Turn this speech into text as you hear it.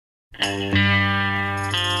Take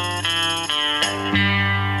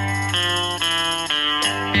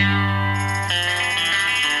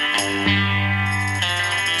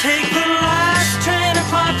the last train to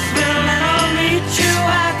Clarksville and I'll meet you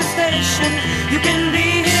at the station. You can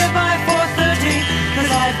be here by 4:30, 'cause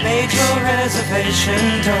I've made your reservation.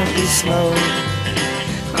 Don't be slow.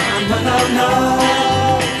 No, no, no.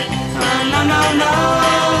 No, no, no.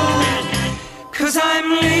 'Cause I'm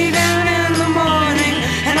leaving in the morning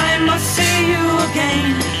and I must see you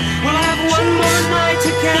again. We'll have one more night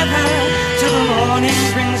together till the morning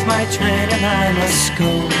brings my train and I must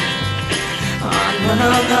go. No,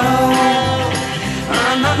 no, no.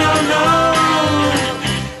 No, no, no.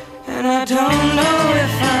 And I don't know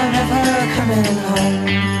if I'm ever coming home.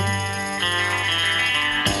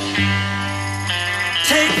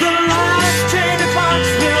 Take the last train to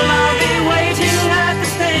Clarksville, I'll be waiting at the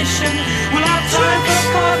station. We'll have time for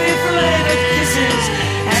coffee, belated kisses,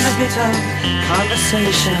 and a bit of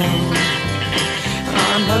conversation.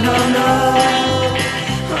 No, no, no.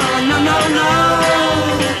 No, no, no.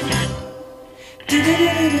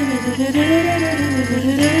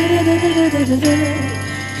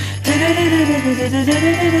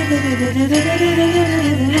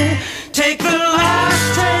 Take the last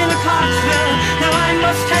train to Clarksville. Now I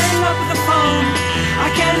must hang up the phone. I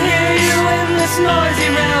can't hear you in this noisy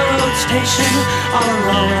railroad station. All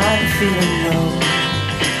alone I'm feeling low.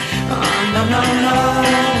 No, no, no.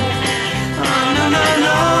 No, no,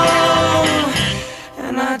 no.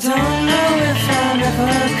 And I don't know if I'm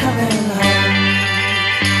ever coming home.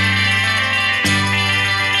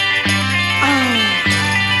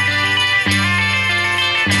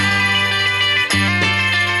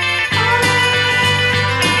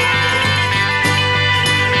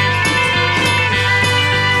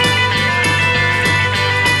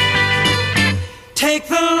 Take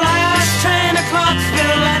the last train to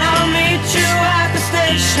Clarksville and I'll meet you at the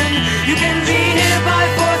station. You can be here by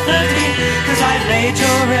 4:30, 'cause I've made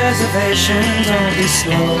your reservation. Don't be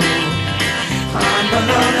slow. No,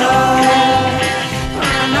 no, no.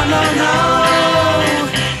 No, no, no.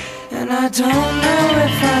 And I don't know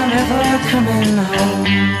if I'm ever coming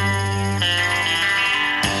home.